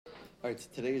All right, so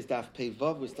today is Daf Pei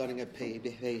Vav. We're starting at Pei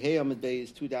Hey Amid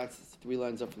Beis, 2 dots, 3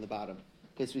 lines up from the bottom.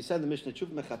 Okay, so we said the Mishnah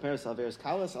Tshuva mechaperes alveres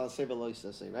kalas al sever lo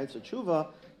yisasei. Right, so Tshuva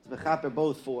is mechaper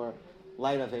both for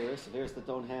light averes that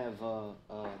don't have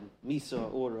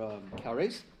misa or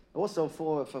kares, also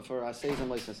for aseis and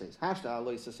lo yisaseis. Hashta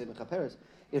lo yisasei mechaperes.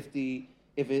 If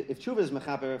Tshuva is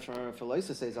mechaper for lo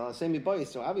yisaseis al asei mibayis,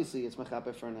 so obviously it's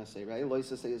mechaper for an asei, right? Lo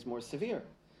yisasei is more severe.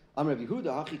 Amar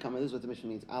Yehuda Hachi Kama. This is what the Mishnah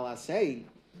means. Al asei.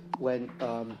 When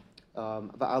it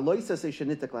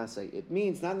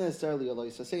means not necessarily a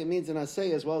loisa say, it means an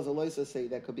asay as well as a loisa say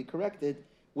that could be corrected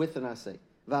with an asay.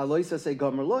 But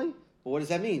what does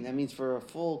that mean? That means for a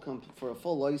full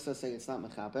loisa say it's not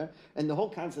mechaper. And the whole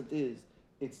concept is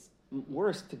it's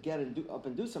worse to get and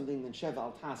do something than shev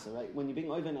al tasa, right? When you're being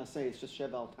oiven asay, it's just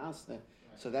shev al tasa.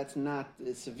 So that's not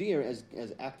as severe as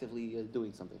actively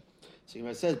doing something. So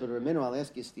Yomar says, but Ramino, I'll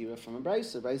ask you stira from a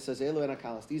Brisa. The Brisa says, Elu and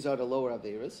Akalas. These are the lower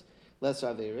Averis, lesser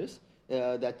Averis,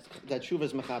 that Tshuva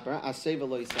is mechaper, asay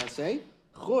v'lo yisasei,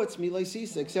 chutz mi lo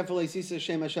yisisa, except for lo yisisa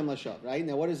shem Hashem lashav, right?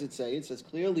 Now what does it say? It says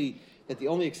clearly that the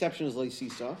only exception is lo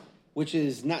yisisa, which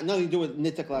is nothing to do with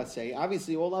nitak lasei.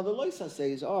 Obviously all other lo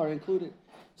yisaseis are included.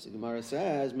 So Gemara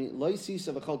says, lo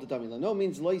yisisa v'chol tadamila. No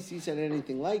means lo yisisa and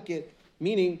anything like it,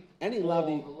 meaning any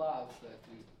lavi.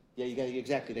 Yeah, you got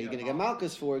exactly that. You're going to get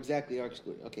malchus for exactly are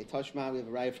excluded. Okay, Tashma, we have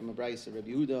a raya from a brayso,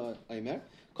 Rabbi Yehuda Aimer.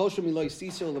 Kol shemi lo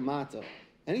yisisa lamata.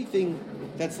 Anything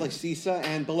that's like sisa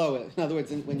and below it. In other words,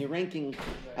 when you're ranking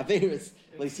averis,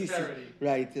 like sisa,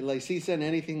 right? Like sisa and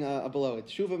anything below it.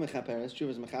 Shuva mechaperes,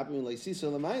 shuva is mechaper, like sisa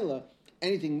lamaila.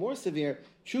 Anything more severe,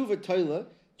 shuva toila,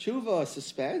 shuva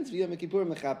suspends. V'yom kippur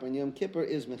mechaper, and Yom Kippur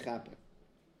is mechaper.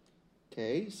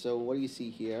 Okay, so what do you see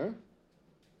here?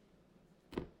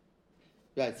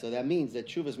 Right, so that means that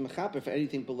tshuva is mechaper for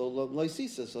anything below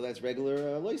loisisa, so that's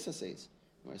regular loisa says.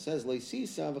 Where it says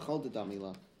loisisa v'chol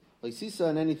dedamila, loisisa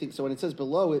and anything. So when it says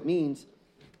below, it means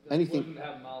anything. Wouldn't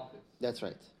have malchus. That's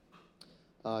right.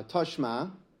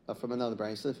 Tashma from another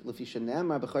brayso, lefisha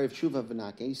nemar b'chayiv tshuva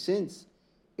v'nake. Since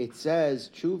it says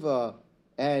tshuva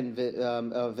and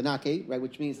v'nake, right,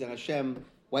 which means that Hashem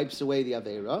wipes away the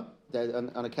aveira. That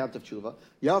on account of tshuva,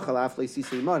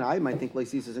 I might think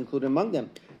leisisa is included among them.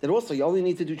 That also you only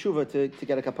need to do tshuva to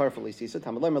get a kapar for leisisa.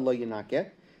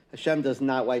 Hashem does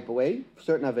not wipe away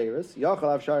certain averas.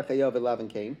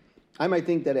 I might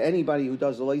think that anybody who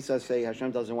does the leisa say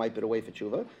Hashem doesn't wipe it away for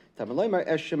tshuva.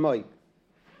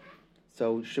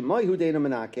 So shemai hu deina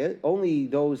menake, only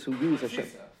those who use Hashem.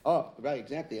 Oh, right,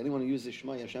 exactly. Anyone who uses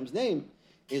shemai Hashem's name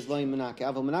is loy menake.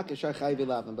 Aval menake shachai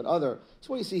v'lavin. But so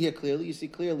what you see here clearly, you see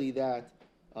clearly that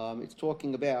it's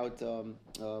talking about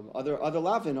other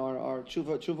lavin are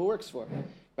tshuva works for,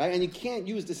 right? And you can't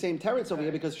use the same teretz over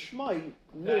here because shmai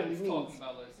literally means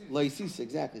loisisa.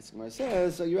 Exactly. So it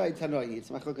says, so you're right. Tanoi, it's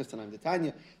machlokas tanaim. The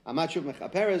Tanya amat tshuva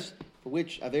mechaperes, for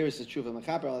which averis is tshuva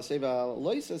mechaper. I'll say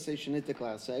loisa say shenitik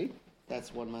lasei.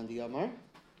 That's one mandi amar. And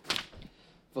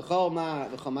for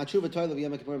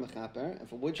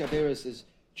which averis is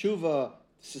tshuva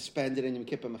suspended in Yom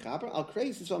Kippur mechaper, al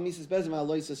kreis so mises bezim al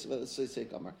loisas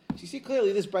sekamar. So you see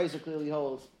clearly, this brayso clearly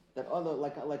holds that other,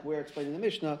 like we're explaining the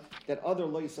Mishnah, that other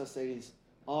loisas says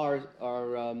are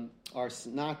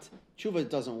not tshuva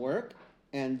doesn't work,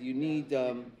 and you need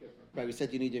right. We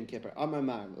said you need Yom Kippur. Amar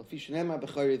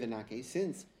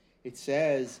since it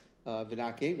says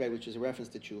v'nake, right, which is a reference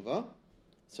to tshuva.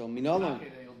 So minalon,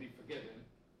 you'll be forgiven.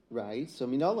 Right. So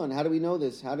minalon, how do we know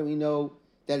this? How do we know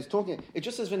that it's talking? It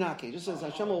just says v'nake. It just says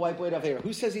Hashem will wipe away the avera.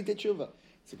 Who says he did tshuva?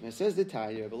 So it says the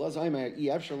Tanya.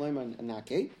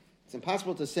 It's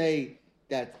impossible to say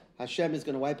that Hashem is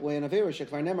going to wipe away an avera.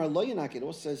 Shekvar nemar lo yanake. It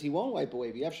also says he won't wipe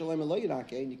away.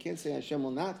 And you can't say Hashem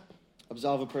will not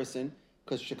absolve a person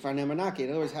because shekvar nemar nake. In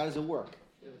other words, how does it work?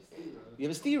 You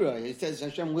have a stira. It says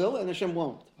Hashem will and Hashem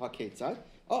won't. Haketzad.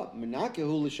 Oh,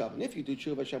 menakehu l'shavan. If you do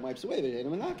tshuva, Hashem wipes away. If you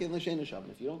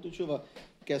don't do tshuva,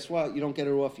 guess what? You don't get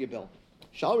it off your bill.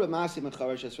 Shal Ramasi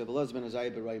Mecharash as Rebbe Elazar ben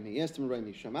Azariah b'Raimi. He asked him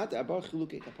Raimi, Shamat Abar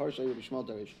Chiluke Kaparsha Rabbi Shmuel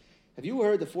Darish. Have you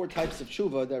heard the 4 types of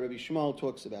tshuva that Rabbi Shmuel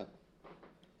talks about?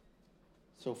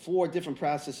 So 4 different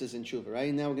processes in tshuva,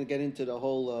 right? Now we're going to get into the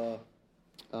whole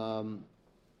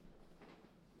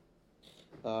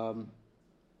 4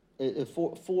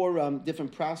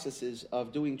 different processes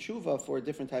of doing tshuva for a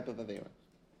different type of avera.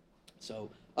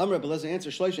 So Amr Rebbe Elazar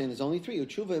answers Shloisha, and there's only 3.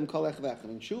 Tshuva im kol echad,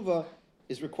 and tshuva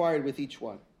is required with each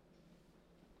one.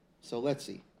 So let's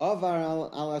see. Avar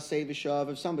al asay v'shav.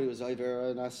 If somebody was over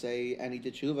an asay and he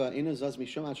did tshuva, inu zaz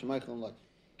mishum ad shemaychon lo.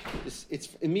 It's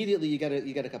immediately you get a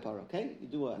kapara. Okay, you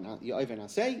do you over an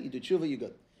asay, you do tshuva, you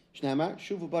good. Shnamar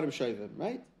shuvu barim shoyvim,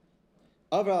 right?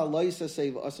 Avar al loisa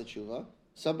say v'asa tshuva.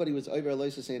 somebody was over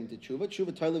Eloisa saying to Tshuva,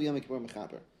 Tshuva Toilev Yom Kippur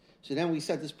Mechaber. So then we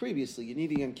said this previously, you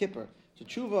need a Yom Kippur. So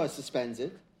Tshuva suspends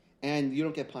it, and you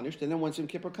don't get punished, and then once Yom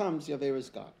Kippur comes, the Aveira is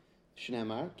gone.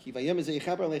 Shneimar, Ki Vayem Ezei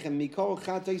Yechaber Lechem Mikol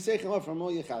Chatei Sechem Or from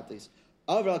all your Chateis.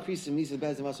 Avar Al Krisim Misa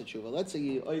Bezim Asa Tshuva. Let's say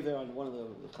you over on one of the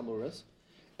Chamuras,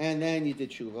 and then you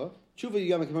did Tshuva. Tshuva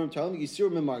Yom Kippur Toilev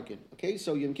Yisurim Memarkin. Okay,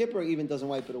 so Yom Kippur even doesn't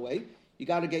wipe it away. You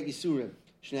got to get Yisurim.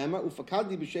 Shneimar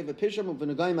Ufakadli B'Sheva Pisham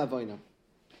Uvenagayim Avoinam.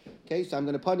 Okay, so I'm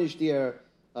going to punish their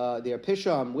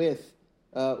pisham with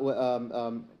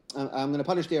I'm going to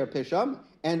punish their pisham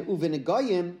and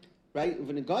uvinagayim, right?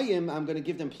 Uvinagayim, I'm going to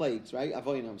give them plagues, right?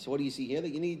 Avoinam. So what do you see here? That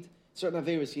you need certain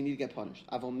averis, you need to get punished.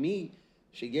 Avomi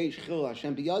sheyesh chil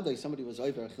Hashem biyadai. Somebody was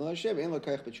over chil Hashem and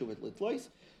lokayach b'tshuva litlois.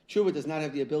 Tshuva does not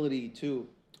have the ability to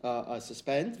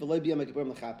suspend. V'loy b'yam kippur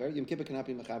mechaper. Yom Kippur cannot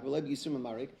be mechaper. V'loy b'yisurim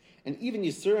amarik. And even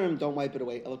yisurim don't wipe it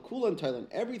away. Elakula Thailand.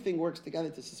 Everything works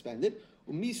together to suspend it.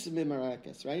 Right?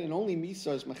 And only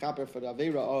Misa is mechaper for the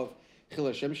Aveira of Chil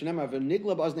Hashem. Shenemar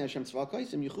v'nigla b'aznei Hashem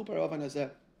tzvakos and yichupar ovan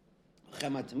hazeh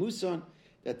chemat muson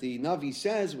that the Navi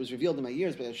says was revealed in my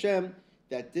ears by Hashem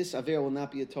that this Aveira will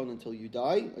not be atoned until you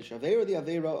die. Aveira, the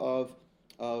Aveira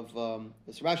of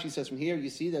as Rashi says from here, you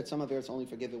see that some Aveira is only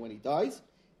forgiven when he dies,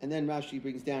 and then Rashi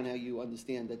brings down how you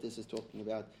understand that this is talking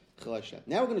about Chil Hashem.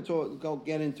 Now we're going to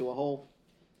get into a whole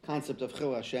concept of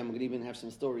Chil Hashem. We're going to even have some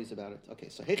stories about it. Okay,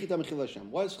 so Hechitam Chil Hashem.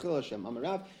 What is Chil Hashem?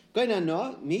 Amarav. Goina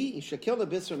no, me, Shakil the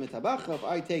Bisra Mitabacha, if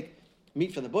I take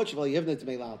meat from the butcher, well, you have to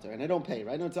make altar, and I don't pay,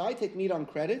 right? No, so I take meat on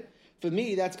credit. For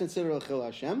me, that's considered a Chil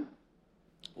Hashem.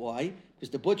 Why? Because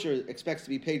the butcher expects to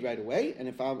be paid right away, and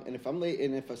if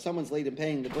someone's late in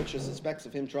paying, the butcher suspects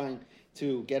of him trying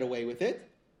to get away with it,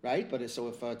 right? But so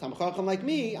if Tam Chacham like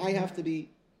me, I have to be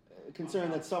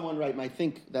concerned that someone, right, might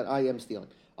think that I am stealing.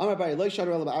 That's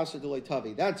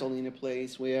only in a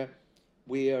place where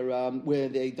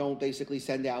they don't basically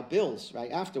send out bills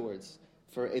right afterwards.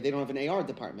 They don't have an AR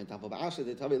department. But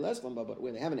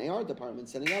when they have an AR department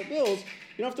sending out bills,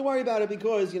 you don't have to worry about it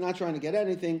because you're not trying to get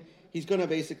anything. He's going to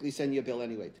basically send you a bill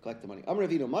anyway to collect the money.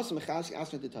 Masam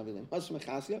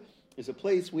is a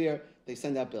place where they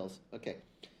send out bills. Okay.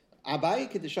 Abai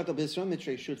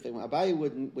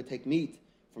would take meat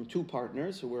from two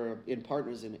partners who were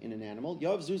partners in an animal.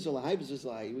 Yav zuzalahai.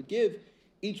 He would give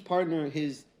each partner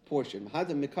his portion.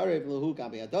 Then he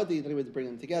would bring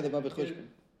them together.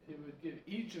 He would give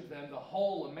each of them the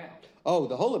whole amount. Oh,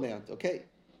 the whole amount. Okay.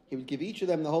 He would give each of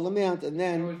them the whole amount, and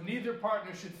then... So neither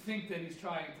partner should think that he's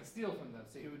trying to steal from them.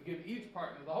 So he would give each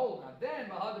partner the whole amount.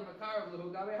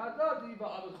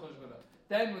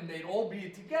 Then when they'd all be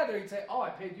together, he'd say, oh, I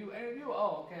paid you and you.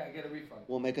 Oh, okay, I get a refund.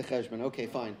 We'll make a cheshbon. Okay,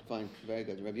 fine. Very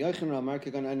good. Rabbi Yochanan Amar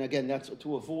Kagan, and again, that's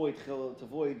to avoid Chil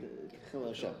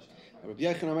Hashem. Rabbi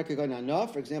Yochanan Amar Kagan,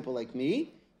 for example, like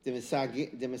me, if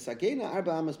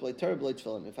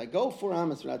I go 4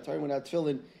 amas without Torah, without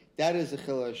tefillin, that is a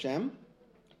Chil Hashem.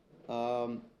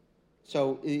 So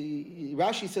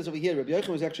Rashi says over here, Rabbi Yochanan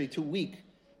was actually too weak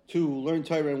to learn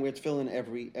Torah and wear tefillin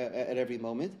at every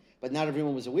moment, but not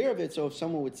everyone was aware of it. So if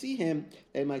someone would see him,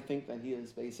 they might think that he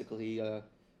is basically,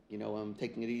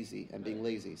 taking it easy and being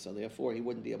lazy. So therefore, he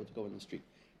wouldn't be able to go in the street.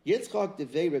 Yitzchak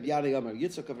devei Rabbi Yadai Amar.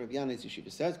 Yitzchak of Rabbi Yadai's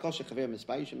yeshiva says, "Kol shechaver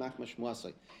mispayish machmash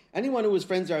muasai." Anyone whose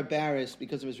friends are embarrassed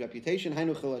because of his reputation,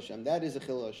 hainu Chil Hashem. That is a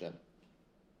Chil Hashem.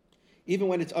 Even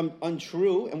when it's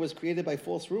untrue and was created by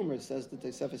false rumors, says the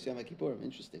Tosefes Yom Kippurim.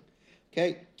 Interesting.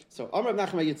 Okay, so Amar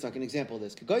Nachman Yitzchak, an example of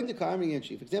this. Going to Ka'amri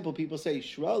Yanchi. For example, people say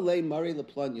Shra le Mari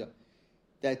leplanya,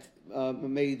 that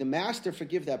may the master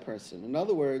forgive that person. In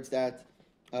other words, that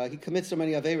he commits so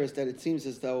many averas that it seems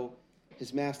as though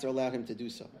his master allowed him to do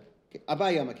so.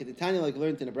 Abayama Keditanya, like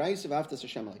learned in the Brayso of Avtas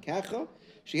Hashem Alekacha,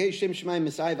 Shehei Shem Shemaim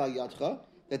Mesai Val Yadcha,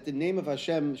 that the name of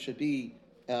Hashem should be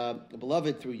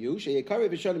beloved through you.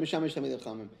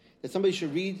 That somebody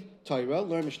should read Torah,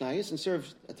 learn Mishnayos, and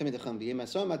serve Tamid Chacham.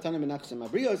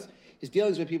 His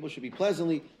dealings with people should be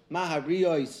pleasantly.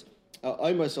 Mahabriyos,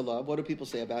 what do people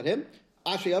say about him?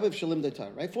 Ashrei Aviv Shalim the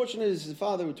Torah. Right? Fortunate is his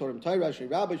father who taught him Torah. Ashrei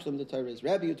Rabbi Shalim the Torah. His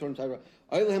Rabbi who taught him Torah.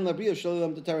 Oilehem Labriyos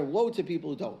Shalim the Torah. Woe to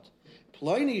people who don't.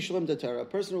 Pliny Shalim the Torah. A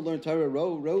person who learned Torah.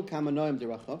 Ro Kamanoim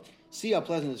Deracha. See how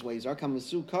pleasant his ways are.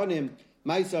 Kamasu Kanim.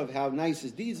 Mice of how nice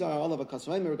his deeds are, all of a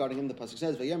kasvaim regarding him. The pasuk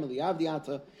says,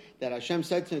 that Hashem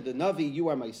said to the Navi, "You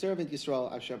are my servant,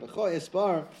 Yisrael. Asher b'cho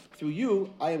espar, through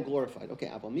you I am glorified." Okay,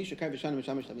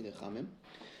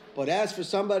 but as for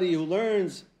somebody who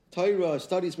learns Torah,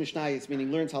 studies Mishnayos,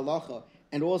 meaning learns halacha,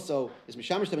 and also is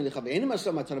mishamish tamid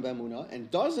lechavim, and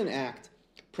doesn't act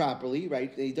properly,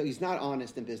 right? He's not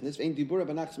honest in business. He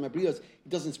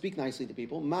doesn't speak nicely to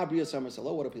people. What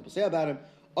do people say about him?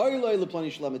 Oilai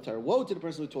leplani shlam Torah. Woe to the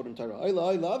person who taught him Torah.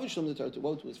 Oilai lavish shlam Torah.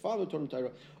 Woe to his father who taught him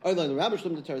Torah. Oilai the rabbi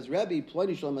shlam Torah. His rabbi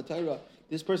plani shlam Torah.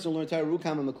 This person learned Torah.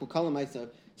 Rukam mekukalam ma'isa.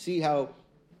 See how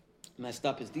messed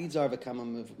up his deeds are.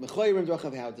 V'kamam mechoyrim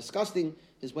drochav. How disgusting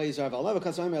his ways are. V'alav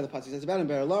kasayim. The pasuk says about him.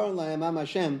 Be'alar la'amam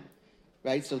Hashem.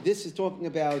 Right. So this is talking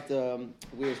about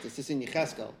where is this? This is in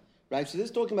Yecheskel. Right. So this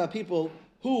is talking about people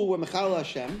who were mechal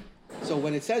Hashem. So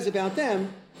when it says about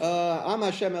them, Am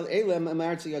Hashem el Elem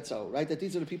Amartzi Yatzo, right? That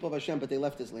these are the people of Hashem, but they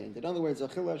left His land. In other words,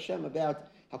 Achil Hashem about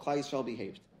how Klal Yisrael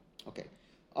behaved. Okay.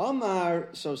 Amar.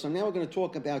 So now we're going to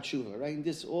talk about tshuva, right?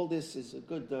 And all this is a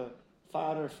good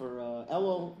fodder for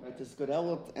Elul, right? This is good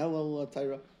Elul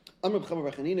Torah. Amar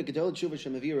b'chamer b'chanina gedol tshuva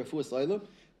shemavir refuas leilu.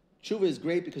 Tshuva is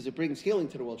great because it brings healing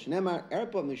to the world. Shenemar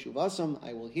erpa mishuvasam.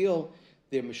 I will heal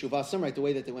their mishuvasam, right? The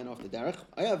way that they went off the derech.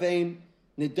 Ayaveim.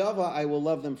 Nidava, I will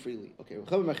love them freely. Okay,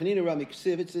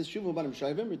 it says,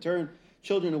 return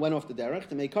children who went off the derech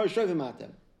to make kar shovim at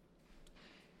them.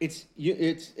 It's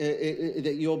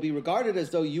that you'll be regarded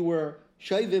as though you were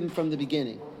shovim from the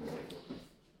beginning.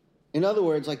 In other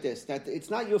words, like this, that it's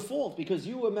not your fault because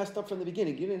you were messed up from the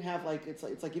beginning. You didn't have it's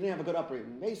like you didn't have a good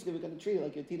upbringing. Basically, we're going to treat you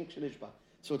like your tinik shenishba.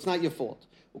 So it's not your fault.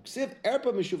 It says, I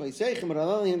will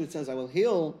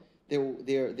heal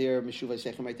their meshuvay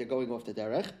sechem, right? They're going off the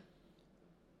derech.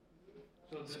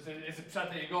 So is it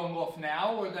that you're going off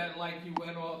now, or that like you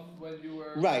went off when you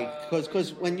were right?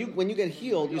 Because when you get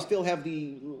healed, you still have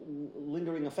the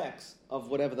lingering effects of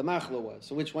whatever the machla was.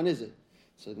 So which one is it?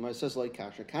 So the Gemara says like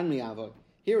kasha kan mi'ava.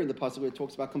 Here in the pasuk where it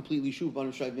talks about completely shuv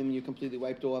banu shayvim and you're completely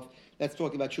wiped off. That's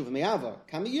talking about shuv me'ava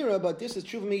kan mi'ira, but this is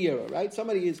shuv me'ira, right?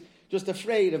 Somebody is just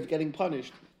afraid of getting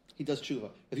punished. He does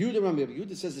tshuva. If you remember,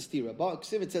 Yehuda says the stira. But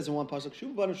it says in one pasuk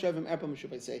shuv banu shayvim erpa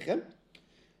mishuvay seichem.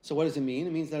 So what does it mean?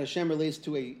 It means that Hashem relates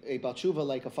to a Baal Tshuva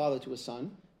like a father to a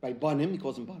son, right? Banim, he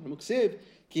calls him Banim. Uksiv,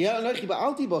 ki anochi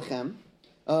ba'alti bochem,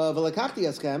 v'lekachti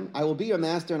eschem, I will be your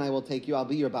master and I will take you, I'll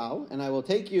be your Baal, and I will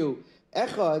take you,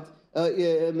 echad,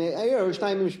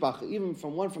 even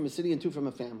from one from a city and two from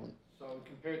a family. So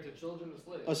compared to children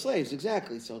or slaves? Slaves,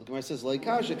 exactly. So the Gemara says,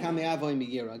 Laikasha kame avoy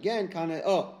miyira. Again,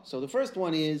 so the first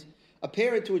one is, a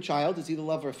parent to a child is either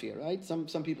love or fear, right? Some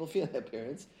people fear their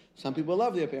parents. Some people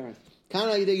love their parents.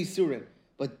 Kana yidei yisurin.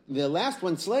 But the last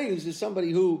one, slaves, is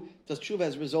somebody who does tshuva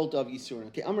as a result of yisurin.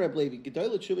 Okay, Amar Reb Levi,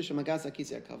 Gedoyle tshuva shemagas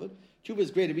hakisei hakavod. Tshuva is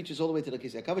great; it reaches all the way to the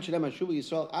kisei hakavod. Shedem tshuva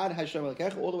Yisrael ad Hashem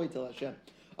alkecha, all the way to Hashem.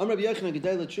 Amar Reb Yochanan,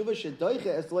 Gedoyle tshuva shedoiche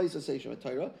es loisa seishem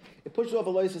Torah. It pushes off a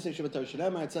loisa seishem Torah.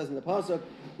 Shedem, it says in the pasuk,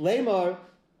 Leimar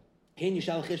hein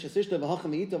yishal chish esishta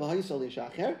v'hacham meita v'hayisol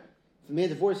yishacher. If a man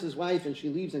divorces his wife and she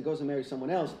leaves and goes and marries someone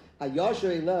else,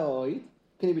 hayasher le'oid.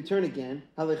 Can he return again?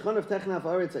 Would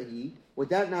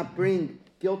that not bring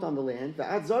guilt on the land?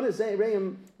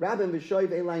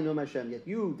 Yet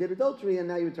you did adultery and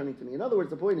now you're returning to me. In other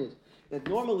words, the point is that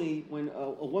normally when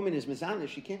a woman is mizanish,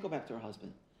 she can't go back to her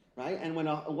husband, right? And when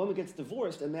a woman gets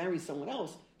divorced and marries someone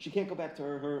else, she can't go back to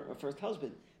her first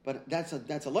husband. But that's a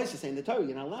loisa saying the Torah,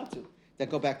 you're not allowed to.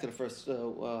 That go back to the first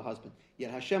husband.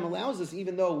 Yet Hashem allows us,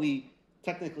 even though we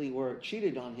technically were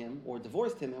cheated on him or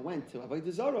divorced him and went to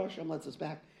Avodah Zarah, Hashem lets us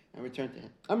back and return to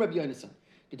him. I'm Rabbi Yonasan.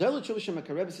 Gedolah tshuva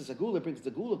shemakarebes is a gula, brings the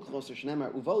gula closer.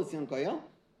 Shnemar uval etzion goyel.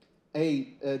 A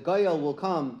goyel will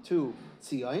come to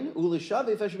Tzion.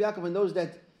 Ulishave feshav Yaakov, and those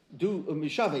that do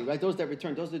mishave, right? Those that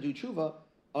return, those that do tshuva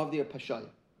of their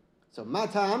pashaya. So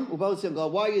matam uval etzion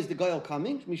goyel. Why is the goyel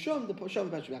coming? Mishum the pashav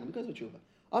feshav Yaakov, because of tshuva.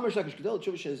 Amar shakish gedolah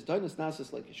tshuva shes doinus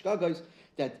nasis like ishkagos,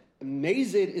 that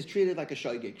Mazid is treated like a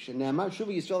shaygig. Shenema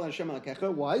shuva Yisrael Hashem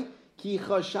alakecha. Why? Ki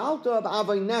chashalta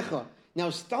b'avoinecha. Now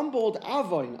stumbled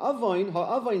avoin ha'avoin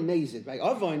mazid, right?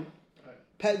 Avoin.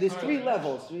 There's three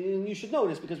levels. You should know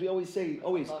this because we always say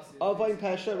avoin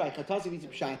pasha, right? Chatasi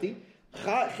v'tzip shati.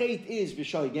 Chet is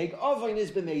b'shaygig. Avoin is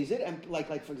b'mazid, and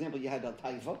like for example, you had al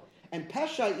taiva, and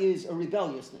pasha is a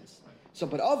rebelliousness. So,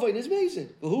 but avoin is mazid.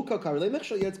 V'hu kakar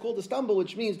le'mechshal. It's called a stumble,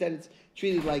 which means that it's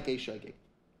treated like a shaygig.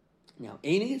 Now,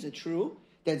 is it true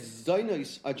that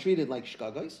zaynos are treated like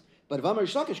shkagos? But if Amar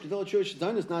Shakish, Gedolah tshuva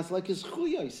zaynos not like his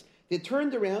chuyos. They're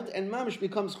turned around and mamish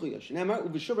becomes chuyos.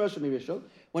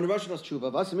 When a Rosh does tshuva,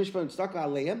 v'asim mishpah tzedakah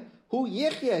aleim, hu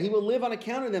yechya, he will live on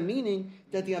account of them, meaning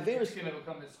that the averis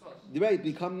become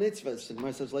mitzvahs. The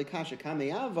Gemara says like kasha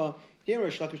kameava. Here,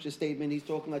 Rosh Lakish's statement, he's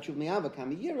talking about tshuva me'ava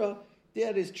kameyira.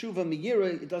 That is tshuva me'ira.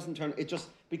 It doesn't turn. It just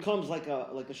becomes like a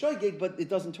shoygig, but it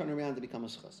doesn't turn around to become a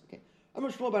schos. Okay. It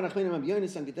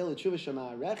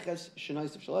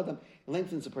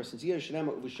lengthens a person's years. At the end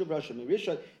of the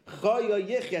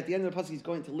pasuk, he's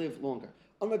going to live longer.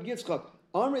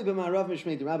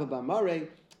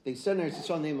 They send her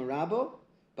son named Rabbo.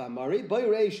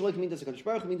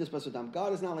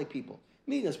 God is not like people.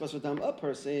 Midas Basvatam, a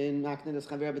person, Naknidas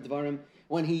Chaver B'Dvarim,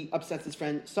 when he upsets his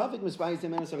friend, Savik Mispais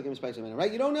Him and Savik Mispais Him,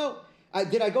 right? You don't know.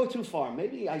 Did I go too far?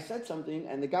 Maybe I said something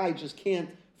and the guy just can't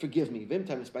forgive me. Vim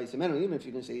time Mispais Him, even if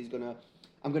you're going to say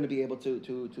I'm going to be able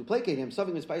to placate him.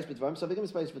 Savik Mispais B'Dvarim, Savik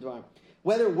Mispais B'Dvarim.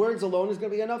 Whether words alone is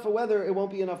going to be enough or whether it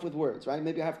won't be enough with words, right?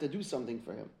 Maybe I have to do something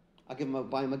for him. I'll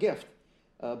buy him a gift.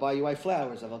 Buy you white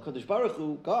flowers. Aval Kodesh Baruch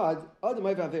Hu, God, Adam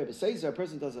Avera B'Seizer, a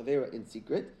person does Avera in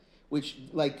secret, which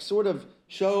like sort of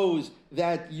shows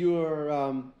that you're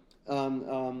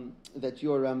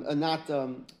not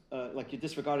like you're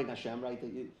disregarding Hashem, right?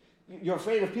 That you're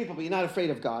afraid of people, but you're not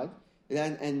afraid of God.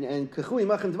 And Kechui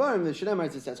Machem Dvarim, the Shemar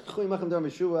it says Kechui Machem Dvarim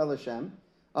Yeshua El Hashem.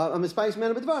 And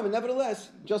nevertheless,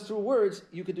 just through words,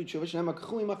 you could do tshuva. Shemar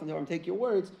Kechui Machem Dvarim, take your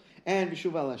words and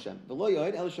Yeshua El Hashem. V'lo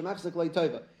yoed El Hashem Achzak Lo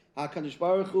Tova. HaKadosh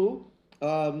Baruch Hu.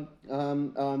 The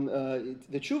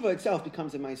tshuva itself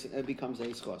becomes a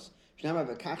schos.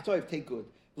 Take good.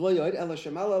 It's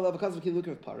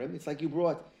like you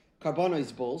brought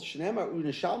carbonoids bowls.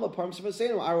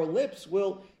 Our lips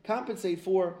will compensate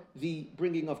for the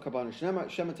bringing of carbonos.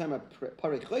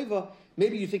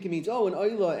 Maybe you think it means an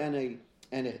oila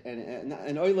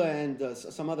and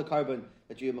some other carbon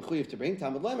that you're mechuyev to bring.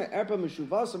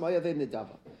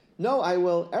 No, I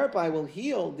will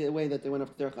heal the way that they went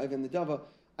up to Derech Chayv and Nedava.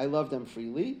 I love them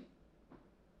freely.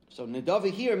 So Nedava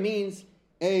here means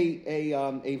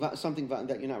something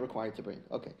that you're not required to bring.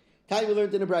 Okay. Tali we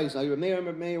learned in the Brayos. Now you're a mayor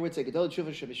would say Gedol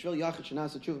Tshuva Shebishvil Yachid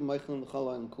Shenasa Tshuva Meichlin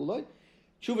L'Chala and Kuloi.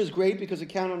 Tshuva is great because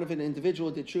account of an individual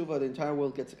did Tshuva, the entire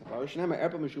world gets a kapara. Shnema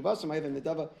Erpa Meshuvasa Ma'av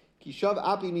Nedava Kishav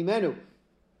Api Mimenu.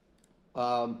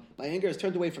 My anger is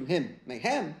turned away from him.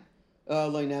 Mehem.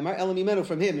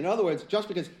 From him. In other words, just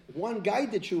because one guy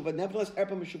did tshuva, nevertheless,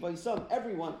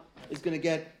 everyone is going to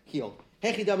get healed.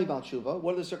 Hechidami bal tshuva.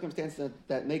 What are the circumstances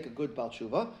that make a good bal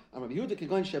tshuva?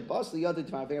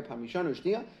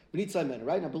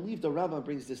 Right? And I believe the Rambam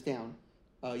brings this down.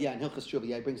 In Hilchas Tshuva,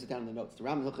 he brings it down in the notes. The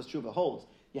Rambam in Hilchas Tshuva holds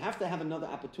you have to have another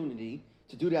opportunity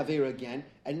to do the Avera again.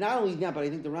 And not only that, but I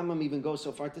think the Rambam even goes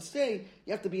so far to say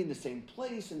you have to be in the same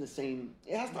place, it has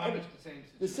to be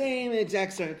the same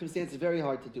exact circumstance. It's very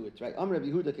hard to do it, right?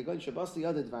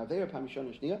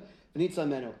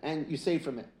 And you say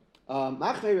from it.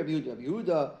 Rabbi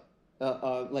Yehuda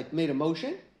made a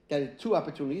motion that had two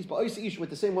opportunities, but Ish with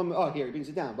the same one. Oh, here he brings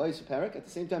it down. Ba'is Parak at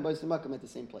the same time, Ba'is Makam at the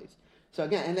same place. So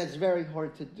again, and that's very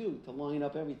hard to do, to line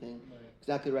up everything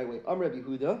exactly the right way. Rabbi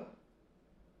Yehuda.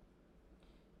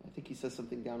 I think he says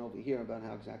something down over here about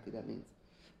how exactly that means.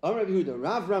 Rabbi Yehuda,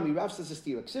 Rav Rami, Rav says a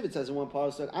stira. Ksivit says in one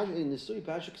parashat,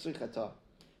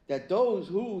 that those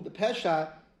who the pesha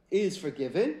is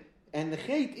forgiven and the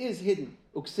chait is hidden.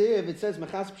 Uksiv, it says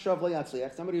mechas pshav lo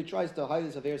yatzliach. Somebody who tries to hide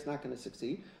his aver is not going to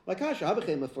succeed. Like hasha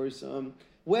habechem mefursam.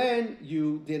 When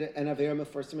you did an aver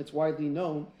mefursam, it's widely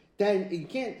known. Then you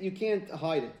can't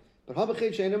hide it. But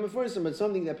habechem she'ena mefursam, but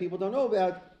something that people don't know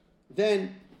about,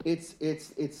 then it's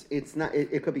not.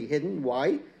 It could be hidden.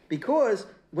 Why? Because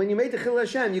when you made the Chil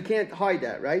Hashem, you can't hide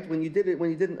that, right? When you didn't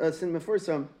sin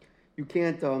mefursam, you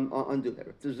can't undo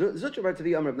that. Zutra to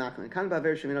the Amr of Nachman. Kan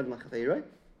ba'aver sheminad machavei.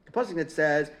 The pasuk that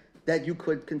says that you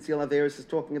could conceal averis is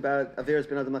talking about averis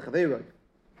ben adam machavei.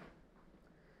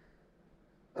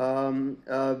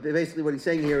 Basically, what he's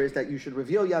saying here is that you should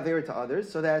reveal yaver to others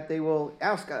so that they will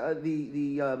ask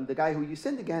the guy who you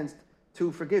sinned against to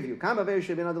forgive you.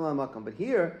 But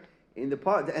here, in the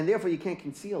part, and therefore you can't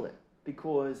conceal it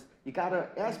because you got to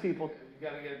ask people. You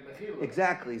got to get mechila.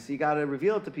 Exactly. So you got to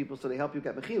reveal it to people so they help you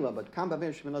get mechila. But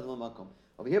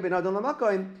over here,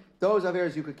 those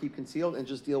averes you could keep concealed and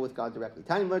just deal with God directly.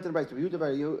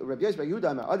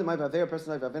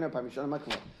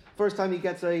 First time he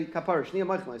gets a kapara,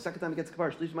 second time he gets a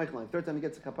kapara, third time he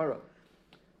gets a kapara.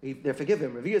 They're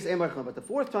forgiven. But the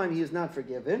fourth time he is not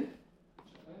forgiven.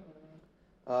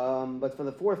 But for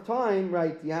the fourth time,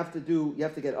 right, you have to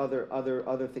get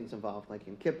other things involved, like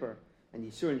in Kippur and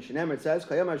Yisur and Shenemer. It says,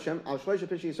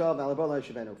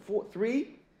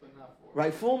 three,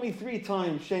 right? Fool me 3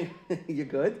 times, shame, you're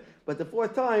good. But the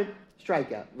fourth time,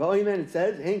 strike out. It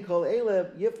says, Hein kol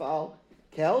elev yifal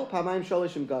kel pamayim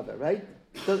sholishim gaver. Right?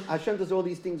 So Hashem does all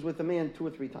these things with a man 2 or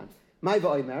 3 times. My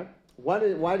va'omer.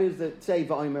 Why does it say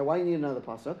va'omer? Why do you need another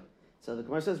pasuk? So the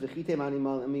Gemara says, "V'chite mani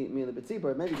mila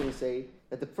b'tzibur." Maybe you're going to say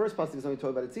that the first pasuk is only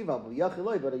talking about a tziva,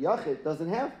 but a yachid doesn't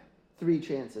have 3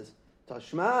 chances.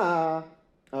 Tashma,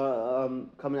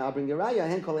 coming, I'll bring the raya.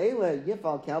 Hen kol eile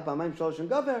yifal kel pamayim shaloshim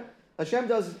gaver. Hashem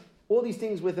does all these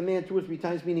things with a man 2 or 3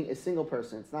 times, meaning a single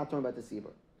person. It's not talking about the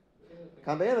tzibur.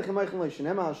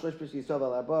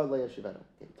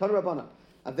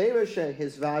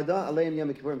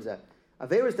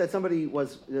 Averis that somebody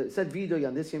was said vidoy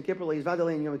on this Yom Kippur, leis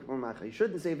vadalei in Yom Kippur macha. You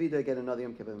shouldn't say vidoy again another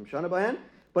Yom Kippur Shana Bahan.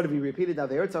 But if you repeated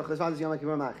Aver, it's Achaz Yom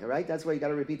Kippur macha, right? That's why you got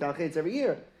to repeat Al-Chetz every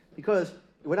year, because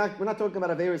we're not talking about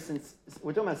Averis since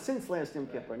we're talking about since last Yom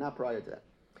Kippur, not prior to that.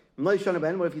 What if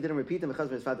you didn't repeat them? Right,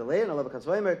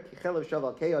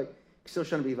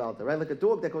 like a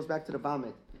dog that goes back to the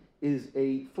vomit is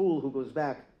a fool who goes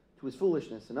back to his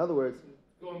foolishness. In other words,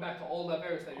 going back to all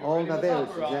Averis that you're all already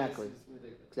Averis, exactly.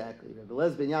 Exactly. Rabbi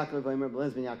Lezben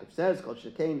Yaakov says, "Kol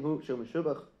shekein hu shel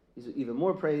meshubach." He's even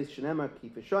more praised. Shenemar ki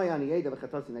feshoyan yedav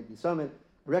chatasi negdi summit.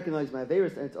 Recognize my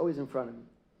Averis, and it's always in front of me.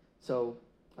 So,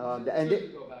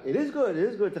 it is good. It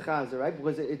is good to chazer, right?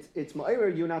 Because it's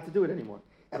ma'ira you not to do it anymore.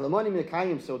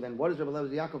 So then, what does Rabbi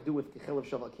Lezben Yaakov do with kichel of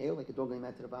shaval keil, like a dog going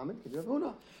back to the vomit?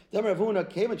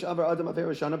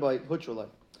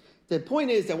 The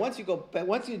point is that once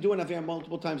you do an aver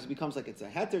multiple times, it becomes like it's a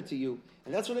heter to you,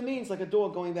 and that's what it means, like a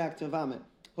dog going back to vomit.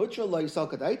 You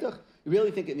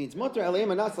really think it means mutter?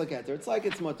 It's like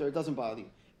it's mutter. It doesn't bother you.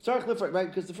 Right?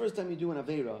 Because the first time you do an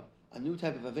avera, a new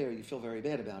type of avera, you feel very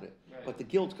bad about it, right. But the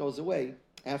guilt goes away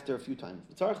after a few times.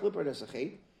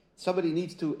 Somebody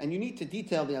needs to, and you need to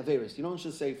detail the averis. You don't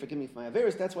just say, "Forgive me for my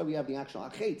averis." That's why we have the actual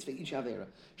achetz for each avera.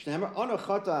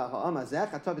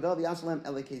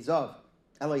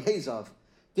 Elohezav,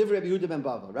 Divrei Rabbi Yehuda ben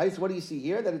Bava, right? So what do you see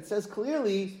here? That it says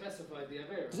clearly, specified the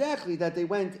Aver. Exactly, that they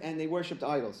went and they worshipped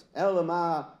idols.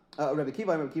 Rabbi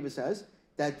Kiva says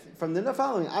that from the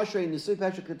following, Ashrei Nisui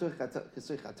Pesha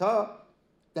Kesui Chata,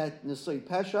 that Nisui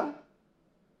Pesha,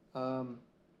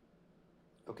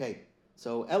 okay,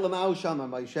 so Elamau Shama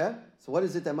Moshe. So what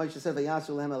is it that Moshe said,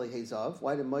 Vayasu Lehem Elohezav?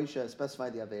 Why did Moshe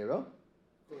specify the Avera?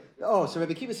 Oh, so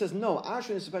Rabbi Kiva says, no,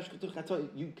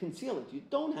 you conceal it. You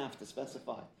don't have to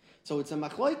specify. So it's a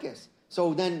machlokes.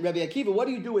 So then, Rabbi Akiva, what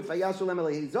do you do with Vayasu Lem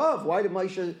Elehezov? Why did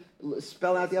Moshe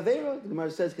spell out the Avera? The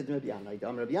Gemara says,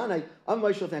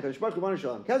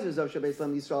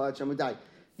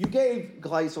 you gave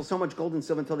Gleisel so much gold and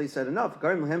silver until they said enough.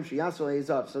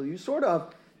 So you sort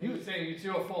of... You're saying it's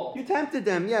your fault. You tempted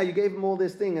them. Yeah, you gave them all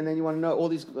this thing, and then you want to know all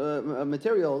these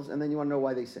materials, and then you want to know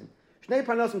why they sin.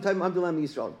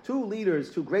 Two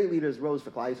leaders, two great leaders rose for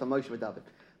Klai Yisrael, Moshe and David.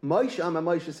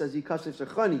 Moshe says, "Yikasef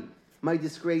Zechani, my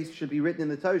disgrace should be written in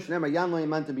the Torah. Shneimar Yan lo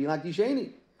yamantem bilak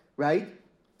disheni." Right?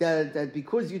 That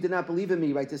because you did not believe in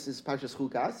me, right? This is Parshas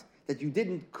Chukas. That you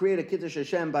didn't create a Kiddush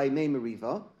Hashem by Mei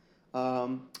Meriva,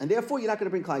 and therefore you're not going to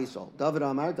bring Klai Yisrael.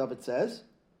 David says.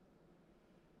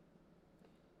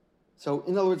 So,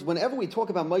 in other words, whenever we talk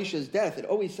about Moshe's death, it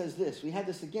always says this. We had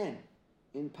this again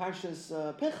in Parshas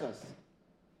Pinchas.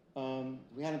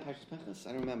 We had in Parshas Pinchas?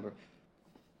 I don't remember.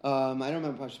 I don't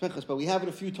remember Parshas Pinchas, but we have it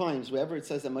a few times. Wherever it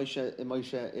says that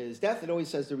Moshe is death, it always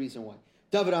says the reason why.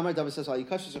 David says,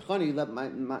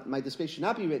 let my disgrace should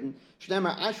not be written.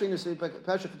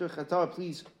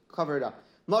 Please cover it up.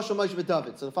 Mashal Moshe with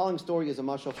David. So the following story is a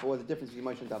mashal for the difference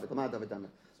between Moshe and David.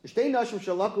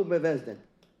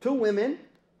 Two women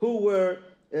who were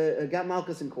got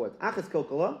Malchus in court. Achas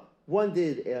Kokala. One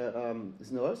did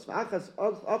znos. Achas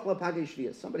Ochla Pagei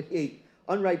Shvius. Somebody ate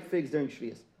unripe figs during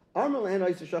Shvius. Armel and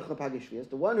Oisa Shachla Pagei Shvius.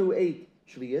 The one who ate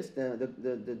Shvius, the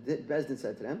Bezdin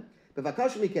said to them,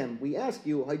 "Bevakash mikem, we ask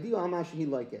you, Haidiu Amash he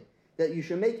like it, that you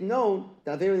should make known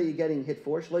the avera that you're getting hit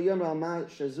for. Shlo Yom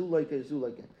Amash Shazu like it, Zu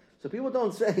like it." So people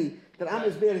don't say that I'm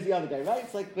as bad as the other guy, right?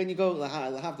 It's like when you go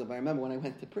Lahavdil. I remember when I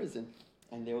went to prison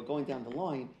and they were going down the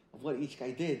line of what each guy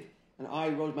did. And I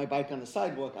rode my bike on the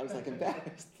sidewalk. I was like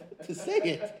embarrassed to say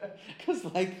it. Because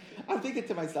like, I'm thinking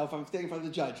to myself, I'm standing in front of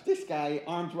the judge. This guy,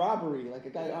 armed robbery. And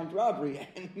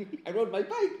I rode my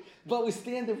bike, but we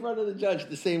stand in front of the judge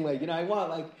the same way. You know,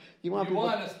 you want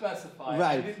to specify.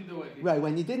 Right. I didn't do it. Right.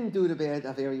 When you didn't do the bad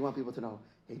affair, you want people to know.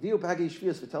 Hey, Dio Pagi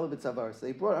Shvius for Telebit Savar. So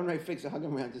they brought unripe figs and hung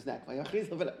him around his neck. Right,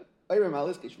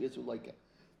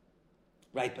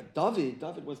 but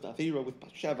David was the Avera with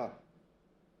Bathsheba.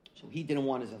 So he didn't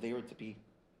want his Avera to be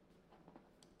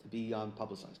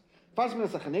publicized.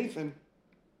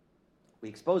 We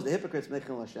expose the hypocrites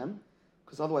Mechel Hashem,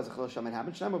 because otherwise the Chil Hashem might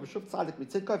happen. When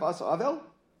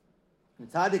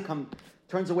Tzaddik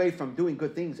turns away from doing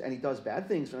good things and he does bad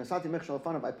things, when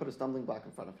I put a stumbling block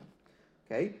in front of him.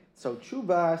 Okay, so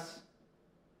Chuvas.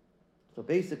 So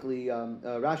basically,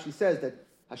 Rashi says that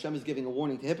Hashem is giving a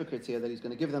warning to hypocrites here that He's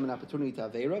going to give them an opportunity to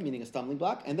Avera, meaning a stumbling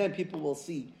block, and then people will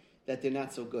see that they're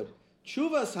not so good.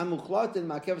 Chuvas hamuchlatin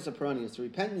ma'kevas apronius, the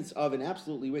repentance of an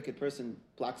absolutely wicked person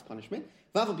blocks punishment.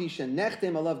 V'aval bishen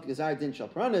nechtem alav gezar din shel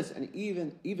pranis, and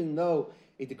even though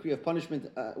a decree of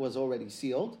punishment was already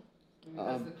sealed.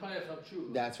 That's the koyach of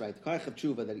tshuva. That's right, the koyach of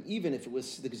tshuva, that even if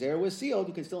the gezerah was sealed,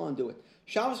 you can still undo it.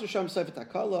 Shabbos Risham Seifet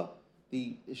Hakala,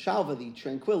 shalva, the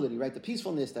tranquility, right? The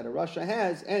peacefulness that a Rasha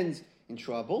has ends in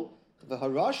trouble. The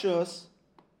harashos.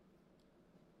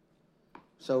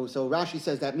 So Rashi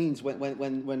says that means when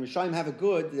Rishayim have a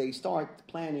good, they start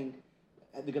planning.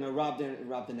 They're going to rob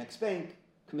the next bank,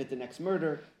 commit the next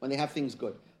murder when they have things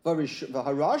good.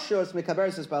 V'harashos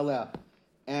mekaberes es baaleh.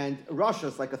 And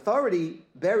rashos, like authority,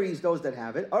 buries those that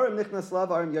have it. Arim nichnas lav,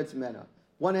 arim yotz mena.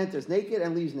 One enters naked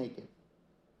and leaves naked.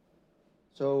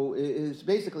 So it's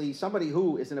basically somebody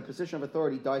who is in a position of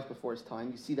authority dies before his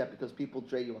time. You see that because people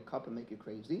trade you a cup and make you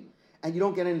crazy, and you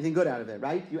don't get anything good out of it,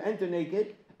 right? You enter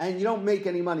naked and you don't make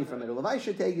any money from it. If I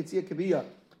should take it, see a kabiyah.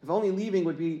 If only leaving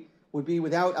would be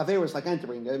without averus, like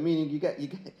entering, meaning you get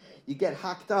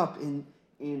hacked up in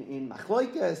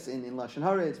machloikas, in lashon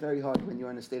hara. It's very hard when you're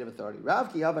in a state of authority.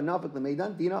 Rav ki hava nafik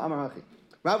lemeidan dina amarachi.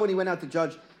 Rav, when he went out to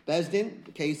judge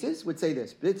Bezdin cases, would say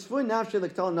this: "B'tzvui nafshe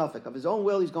l'ktal nafik." Of his own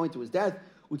will, he's going to his death.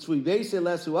 Utzvui beise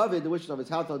lesu avid, the wishes of his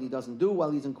household he doesn't do while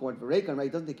he's in court. V'reikan, right? He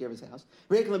doesn't take care of his house.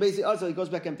 V'reikan lebeise also he goes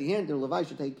back empty-handed. Levai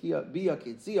should take bia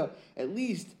kitzia. At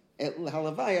least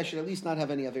halavai, I should at least not have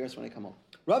any averus when I come home.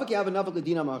 Rav ki hava nafik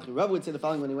l'dina amarachi. Rav would say the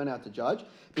following when he went out to judge: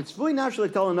 "B'tzvui nafshe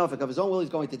l'ktal nafik." Of his own will, he's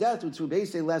going to death. Utzvui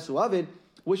beise lesu avid,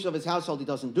 wishes of his household he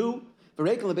doesn't do.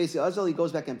 V'reikan lebeise also he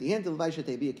goes back empty-handed. Levai should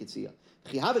take bia kitzia.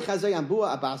 When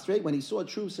he saw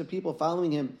troops of people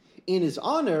following him in his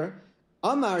honor,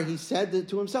 Amar, he said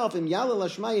to himself, "Im yala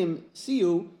lashmayim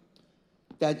siu,"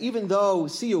 that even though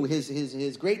siu,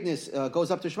 his greatness goes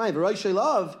up to Shmayim, v'roy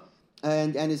shelav,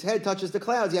 and his head touches the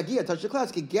clouds, yagia touch the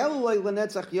clouds, he's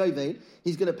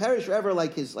going to perish forever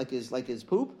like his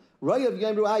poop.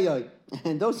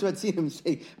 And those who had seen him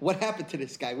say, "What happened to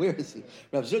this guy? Where is he?"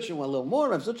 Rav Zuchin went a little more.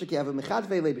 Rav Zuchin have a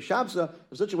mechadvei le b'shabsa.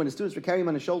 Rav Zuchin, when his students were carrying him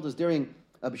on his shoulders during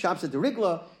b'shabsa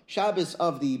derigla, Shabbos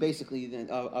of the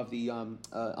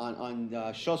on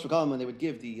Shos Regalim, when they would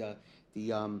give the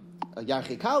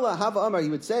Yarchei Kala Hava Amar, he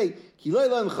would say,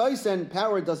 "Kiloi lam chaysen."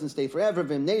 Power doesn't stay forever.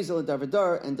 V'im nezel and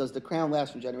davadar, and does the crown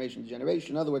last from generation to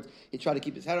generation? In other words, he tried to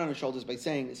keep his head on his shoulders by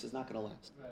saying, "This is not going to last."